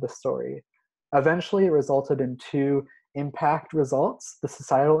to the story. Eventually, it resulted in 2 impact results: the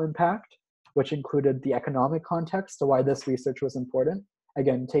societal impact, which included the economic context to why this research was important,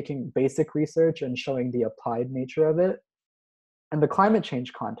 again, taking basic research and showing the applied nature of it, and the climate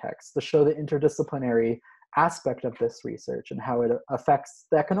change context to show the interdisciplinary aspect of this research and how it affects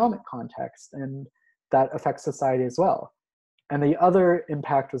the economic context, and that affects society as well. And the other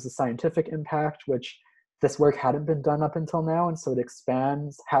impact was the scientific impact, which this work hadn't been done up until now, and so it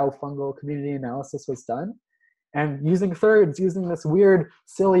expands how fungal community analysis was done. And using thirds, using this weird,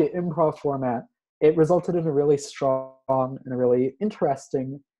 silly improv format, it resulted in a really strong and a really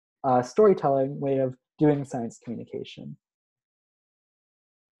interesting storytelling way of doing science communication.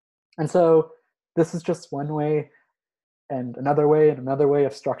 And so this is just one way, and another way, and another way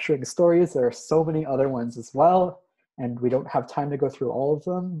of structuring stories. There are so many other ones as well, and we don't have time to go through all of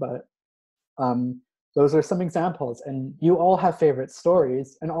them, but those are some examples. And you all have favorite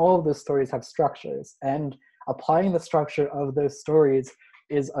stories, and all of those stories have structures. And applying the structure of those stories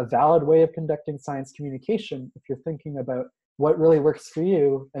is a valid way of conducting science communication if you're thinking about what really works for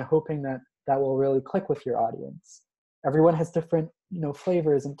you and hoping that that will really click with your audience. Everyone has different,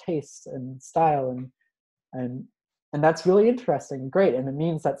 flavors and tastes and style, and that's really interesting and great. And it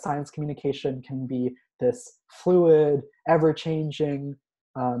means that science communication can be this fluid, ever-changing,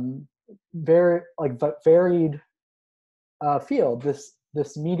 very varied field.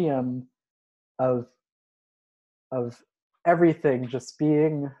 This medium of everything just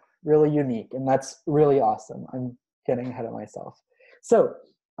being really unique, and that's really awesome. I'm getting ahead of myself. So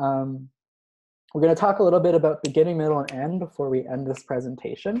we're going to talk a little bit about beginning, middle, and end before we end this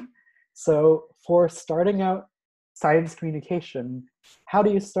presentation. So for starting out science communication, how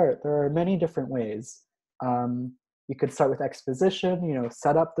do you start? There are many different ways. You could start with exposition,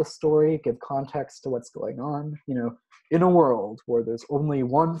 set up the story, give context to what's going on. In a world where there's only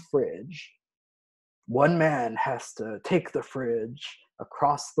one fridge, one man has to take the fridge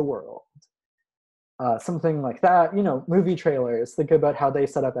across the world. Something like that, movie trailers, think about how they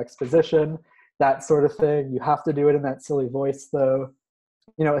set up exposition, that sort of thing. You have to do it in that silly voice though.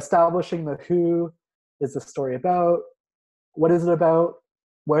 Establishing the who is the story about, what is it about,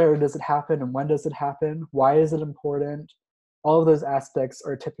 where does it happen and when does it happen, why is it important. All of those aspects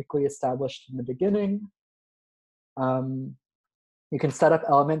are typically established in the beginning. You can set up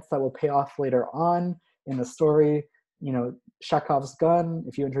elements that will pay off later on in the story. Chekhov's gun,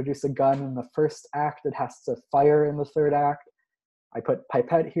 if you introduce a gun in the first act, it has to fire in the third act. I put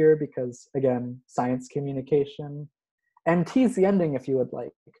pipette here because, again, science communication. And tease the ending if you would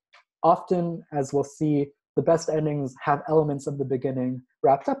like. Often, as we'll see, the best endings have elements of the beginning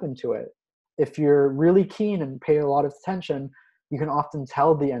wrapped up into it. If you're really keen and pay a lot of attention, you can often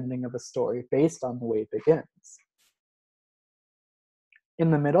tell the ending of a story based on the way it begins. In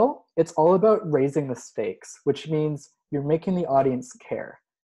the middle, it's all about raising the stakes, which means you're making the audience care.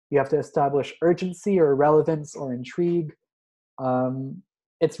 You have to establish urgency or relevance or intrigue.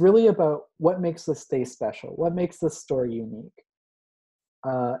 It's really about what makes this day special, what makes this story unique.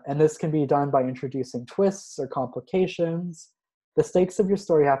 And this can be done by introducing twists or complications. The stakes of your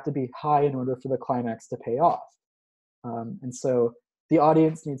story have to be high in order for the climax to pay off. And so the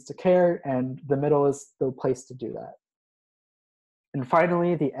audience needs to care, and the middle is the place to do that. And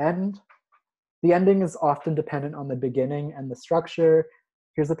finally, the end. The ending is often dependent on the beginning and the structure.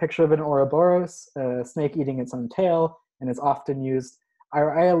 Here's a picture of an Ouroboros, a snake eating its own tail, and is often used,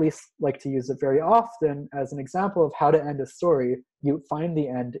 I at least like to use it very often as an example of how to end a story. You find the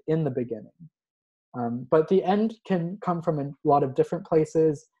end in the beginning. But the end can come from a lot of different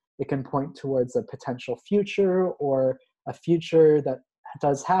places. It can point towards a potential future or a future that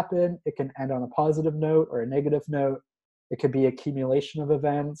does happen. It can end on a positive note or a negative note. It could be accumulation of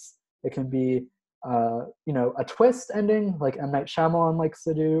events. It can be a twist ending like M. Night Shyamalan likes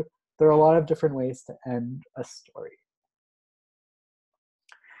to do. There are a lot of different ways to end a story.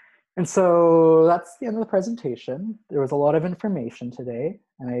 And so that's the end of the presentation. There was a lot of information today,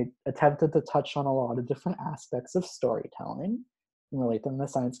 and I attempted to touch on a lot of different aspects of storytelling and relate them to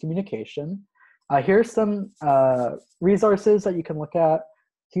science communication. Here's some resources that you can look at.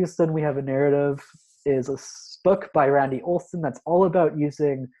 Houston, We Have a Narrative is a book by Randy Olson that's all about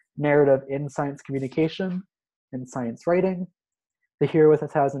using narrative in science communication and science writing. The Hero with a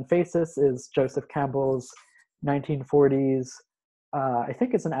Thousand Faces is Joseph Campbell's 1940s, I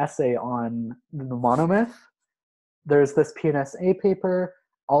think it's an essay on the monomyth. There's this PNSA paper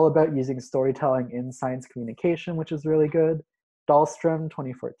all about using storytelling in science communication, which is really good. Dahlstrom,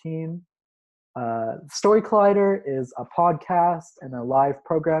 2014. Story Collider is a podcast and a live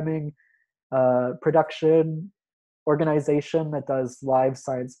programming production organization that does live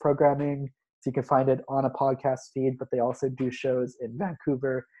science programming. So you can find it on a podcast feed, but they also do shows in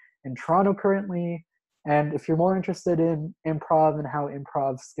Vancouver and Toronto currently. And if you're more interested in improv and how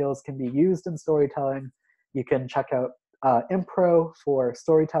improv skills can be used in storytelling, you can check out Impro for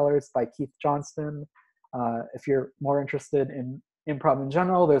Storytellers by Keith Johnston. If you're more interested in improv in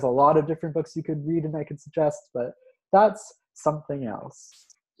general, there's a lot of different books you could read and I could suggest, but that's something else.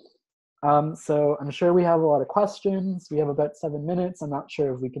 So I'm sure we have a lot of questions. We have about 7 minutes. I'm not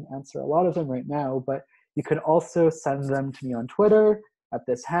sure if we can answer a lot of them right now, but you can also send them to me on Twitter at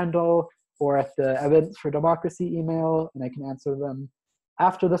this handle or at the Evidence for Democracy email, and I can answer them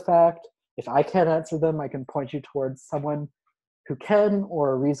after the fact. If I can't answer them, I can point you towards someone who can,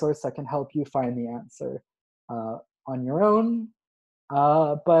 or a resource that can help you find the answer on your own.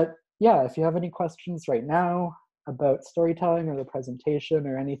 But yeah, if you have any questions right now about storytelling or the presentation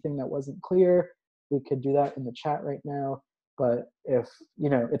or anything that wasn't clear, we could do that in the chat right now. But if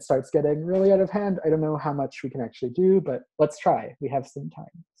it starts getting really out of hand, I don't know how much we can actually do, but let's try. We have some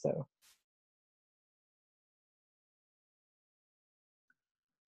time. So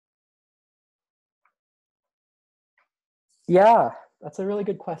yeah, that's a really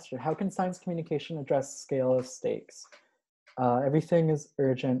good question. How can science communication address scale of stakes? Everything is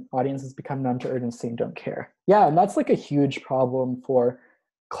urgent. Audiences become numb to urgency and don't care. Yeah, and that's like a huge problem for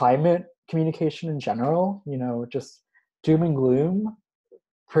climate communication in general. Just doom and gloom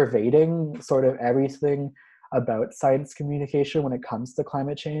pervading sort of everything about science communication when it comes to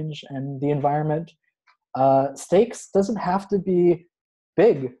climate change and the environment. Stakes doesn't have to be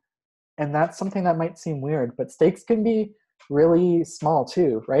big, and that's something that might seem weird, but stakes can be really small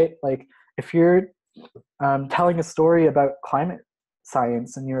too, right? Like if you're telling a story about climate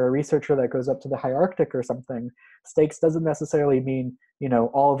science and you're a researcher that goes up to the high Arctic or something, stakes doesn't necessarily mean, you know,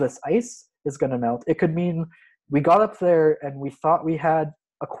 all this ice is going to melt. It could mean we got up there and we thought we had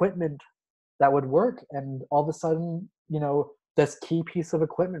equipment that would work, and all of a sudden, you know, this key piece of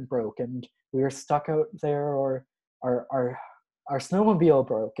equipment broke and we were stuck out there, or our snowmobile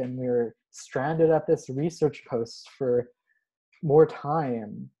broke and we were stranded at this research post for more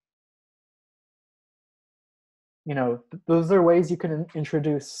time. You know, those are ways you can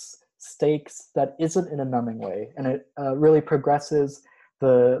introduce stakes that isn't in a numbing way, and it really progresses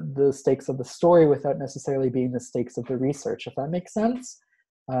the stakes of the story without necessarily being the stakes of the research, if that makes sense.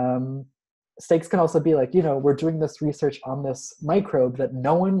 Stakes can also be like, you know, we're doing this research on this microbe that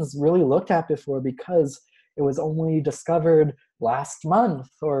no one's really looked at before because it was only discovered last month,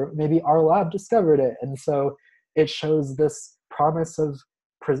 or maybe our lab discovered it, and so it shows this promise of,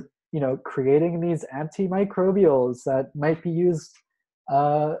 you know, creating these antimicrobials that might be used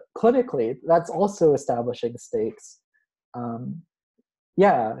clinically. That's also establishing stakes.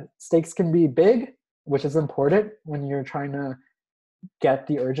 Yeah, stakes can be big, which is important when you're trying to get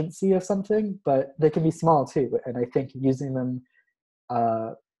the urgency of something, but they can be small too. And I think using them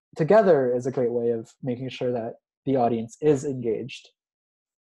together is a great way of making sure that the audience is engaged.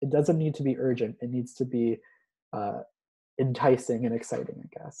 It doesn't need to be urgent. It needs to be enticing and exciting,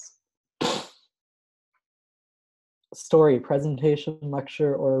 I guess. Story, presentation,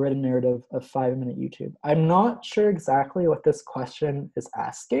 lecture, or a written narrative of 5-minute YouTube. I'm not sure exactly what this question is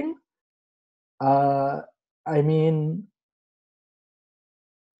asking. I mean,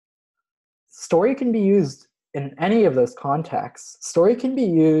 story can be used in any of those contexts. Story can be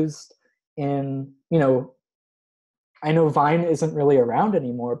used in, you know, I know Vine isn't really around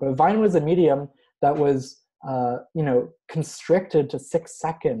anymore, but Vine was a medium that was, you know, constricted to 6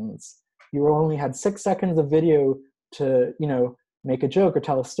 seconds. You only had 6 seconds of video to, you know, make a joke or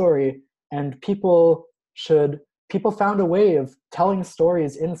tell a story, and people found a way of telling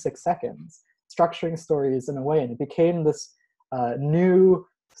stories in 6 seconds, structuring stories in a way, and it became this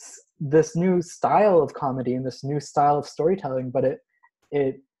new style of comedy and this new style of storytelling. But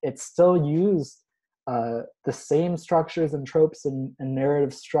it still used the same structures and tropes and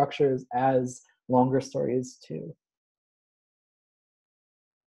narrative structures as longer stories too.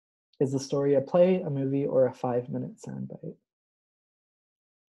 Is the story a play, a movie, or a 5-minute soundbite?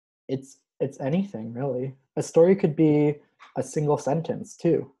 It's anything, really. A story could be a single sentence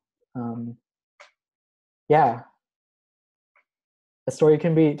too. Yeah, a story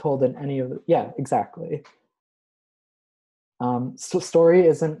can be told in any of the, yeah, exactly. So story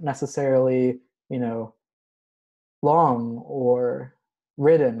isn't necessarily, you know, long or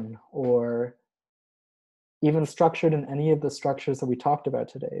written or even structured in any of the structures that we talked about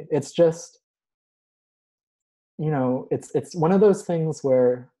today. It's just, you know, it's one of those things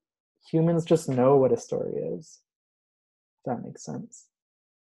where humans just know what a story is, if that makes sense.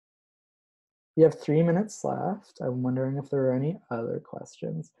 We have 3 minutes left. I'm wondering if there are any other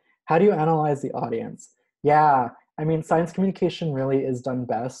questions. How do you analyze the audience? Yeah, I mean, science communication really is done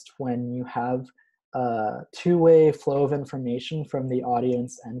best when you have a two-way flow of information from the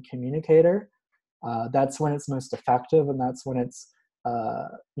audience and communicator. That's when it's most effective, and that's when it's,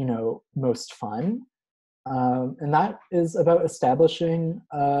 you know, most fun. And that is about establishing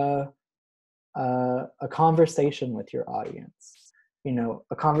a conversation with your audience. You know,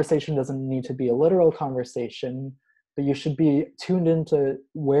 a conversation doesn't need to be a literal conversation, but you should be tuned into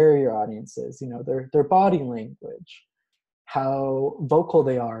where your audience is, you know, their body language, how vocal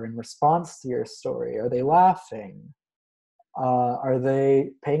they are in response to your story. Are they laughing? Are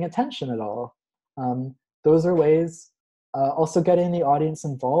they paying attention at all? Those are ways. Also getting the audience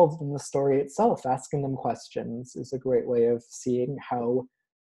involved in the story itself, asking them questions is a great way of seeing how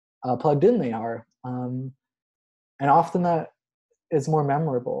plugged in they are. And often that is more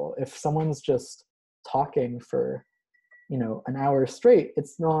memorable. If someone's just talking for, you know, an hour straight,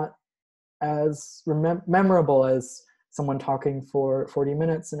 it's not as memorable as someone talking for 40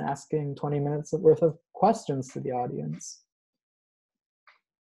 minutes and asking 20 minutes worth of questions to the audience.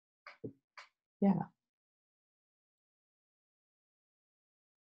 Yeah.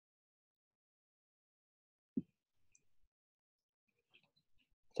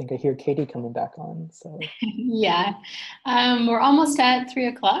 I think I hear Katie coming back on, so. Yeah, we're almost at 3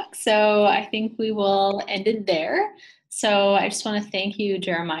 o'clock, so I think we will end it there. So I just want to thank you,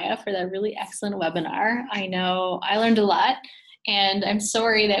 Jeremiah, for that really excellent webinar. I know I learned a lot, and I'm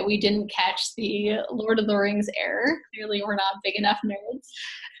sorry that we didn't catch the Lord of the Rings error. Clearly, we're not big enough nerds.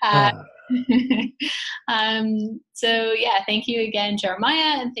 Uh, so yeah, thank you again,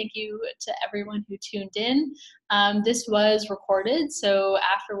 Jeremiah, and thank you to everyone who tuned in. This was recorded, so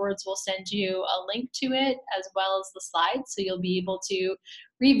afterwards we'll send you a link to it as well as the slides, so you'll be able to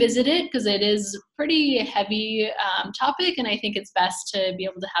revisit it because it is pretty heavy topic, and I think it's best to be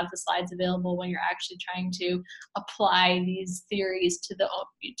able to have the slides available when you're actually trying to apply these theories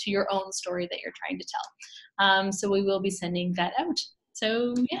to your own story that you're trying to tell. So we will be sending that out.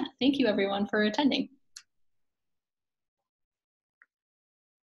 So yeah, thank you everyone for attending.